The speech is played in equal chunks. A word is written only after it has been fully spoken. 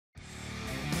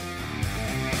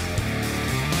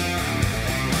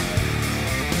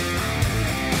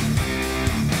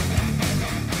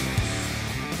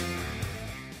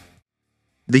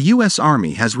The U.S.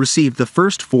 Army has received the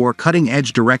first 4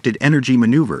 cutting-edge directed energy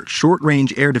maneuver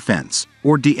short-range air defense,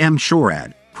 or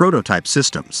M-SHORAD, prototype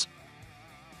systems.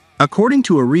 According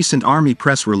to a recent Army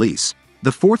press release,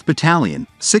 the 4th Battalion,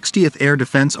 60th Air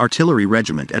Defense Artillery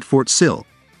Regiment at Fort Sill,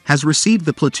 has received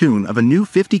the platoon of a new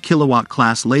 50-kilowatt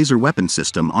class laser weapon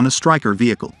system on a Stryker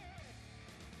vehicle.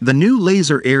 The new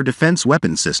laser air defense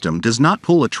weapon system does not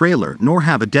pull a trailer nor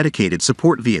have a dedicated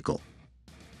support vehicle.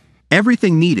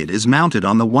 Everything needed is mounted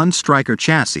on the one Stryker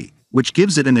chassis, which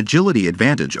gives it an agility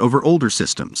advantage over older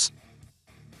systems.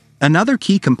 Another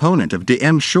key component of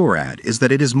M-SHORAD is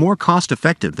that it is more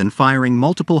cost-effective than firing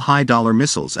multiple high-dollar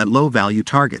missiles at low-value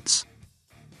targets.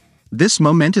 This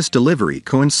momentous delivery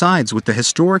coincides with the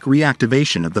historic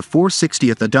reactivation of the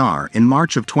 460th ADAR in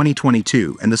March of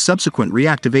 2022 and the subsequent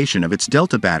reactivation of its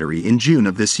Delta battery in June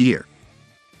of this year.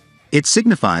 It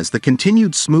signifies the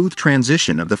continued smooth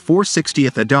transition of the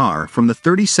 460th ADAR from the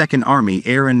 32nd Army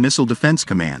Air and Missile Defense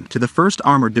Command to the 1st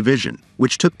Armored Division,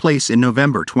 which took place in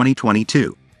November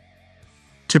 2022.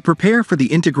 To prepare for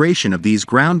the integration of these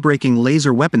groundbreaking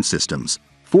laser weapon systems,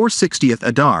 460th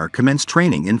ADAR commenced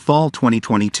training in fall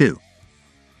 2022.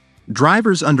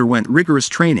 Drivers underwent rigorous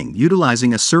training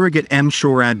utilizing a surrogate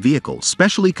M-SHORAD vehicle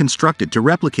specially constructed to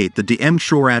replicate the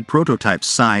M-SHORAD prototype's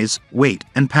size, weight,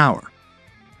 and power.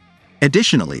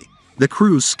 Additionally, the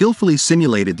crews skillfully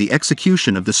simulated the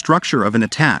execution of the structure of an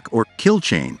attack or kill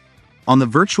chain on the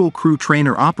virtual crew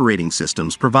trainer operating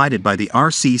systems provided by the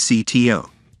RCCTO.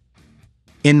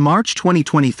 In March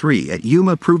 2023 at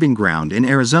Yuma Proving Ground in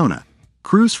Arizona,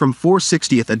 crews from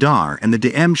 460th ADAR and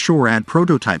the M-SHORAD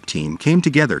prototype team came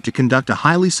together to conduct a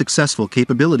highly successful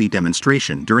capability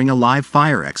demonstration during a live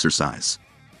fire exercise.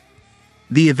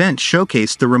 The event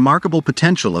showcased the remarkable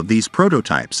potential of these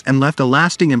prototypes and left a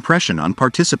lasting impression on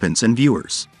participants and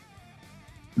viewers.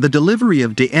 The delivery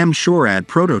of M-SHORAD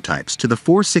prototypes to the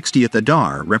 460th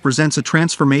ADAR represents a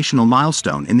transformational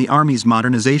milestone in the Army's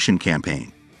modernization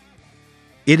campaign.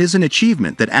 It is an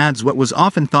achievement that adds what was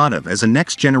often thought of as a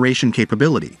next-generation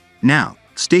capability, now,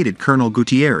 stated Colonel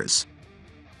Gutierrez.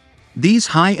 These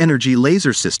high-energy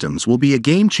laser systems will be a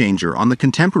game-changer on the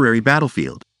contemporary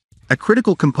battlefield, a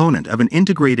critical component of an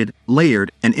integrated,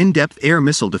 layered, and in-depth air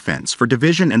missile defense for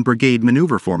division and brigade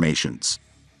maneuver formations.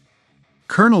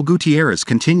 Colonel Gutierrez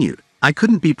continued, "I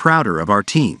couldn't be prouder of our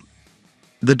team.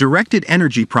 The Directed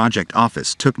Energy Project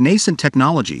Office took nascent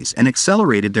technologies and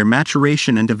accelerated their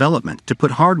maturation and development to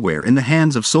put hardware in the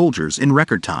hands of soldiers in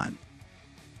record time.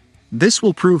 This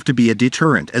will prove to be a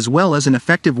deterrent as well as an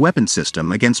effective weapon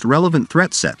system against relevant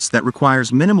threat sets that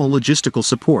requires minimal logistical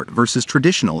support versus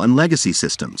traditional and legacy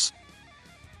systems."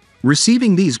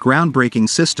 Receiving these groundbreaking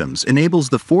systems enables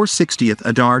the 460th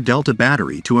ADAR Delta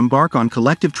battery to embark on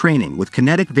collective training with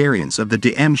kinetic variants of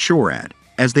the M-SHORAD,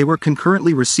 as they were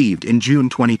concurrently received in June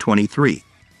 2023.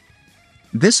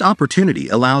 This opportunity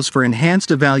allows for enhanced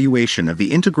evaluation of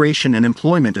the integration and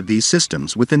employment of these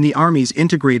systems within the Army's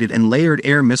integrated and layered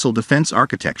air missile defense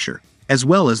architecture, as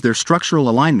well as their structural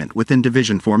alignment within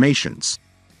division formations.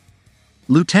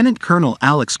 Lieutenant Colonel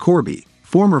Alex Corby,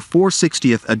 former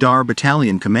 460th ADAR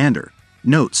Battalion commander,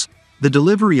 notes, "The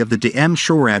delivery of the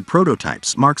M-SHORAD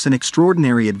prototypes marks an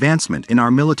extraordinary advancement in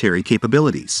our military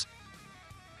capabilities.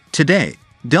 Today,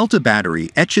 Delta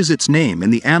Battery etches its name in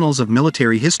the annals of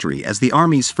military history as the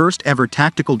Army's first ever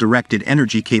tactical directed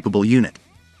energy-capable unit.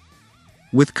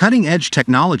 With cutting-edge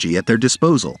technology at their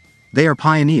disposal, they are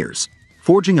pioneers,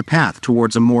 forging a path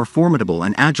towards a more formidable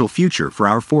and agile future for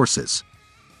our forces."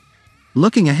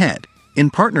 Looking ahead, in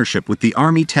partnership with the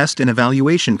Army Test and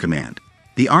Evaluation Command,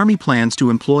 the Army plans to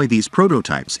employ these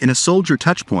prototypes in a soldier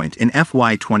touchpoint in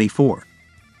FY24.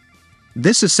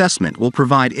 This assessment will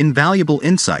provide invaluable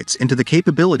insights into the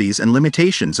capabilities and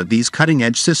limitations of these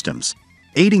cutting-edge systems,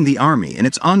 aiding the Army in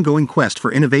its ongoing quest for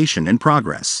innovation and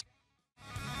progress.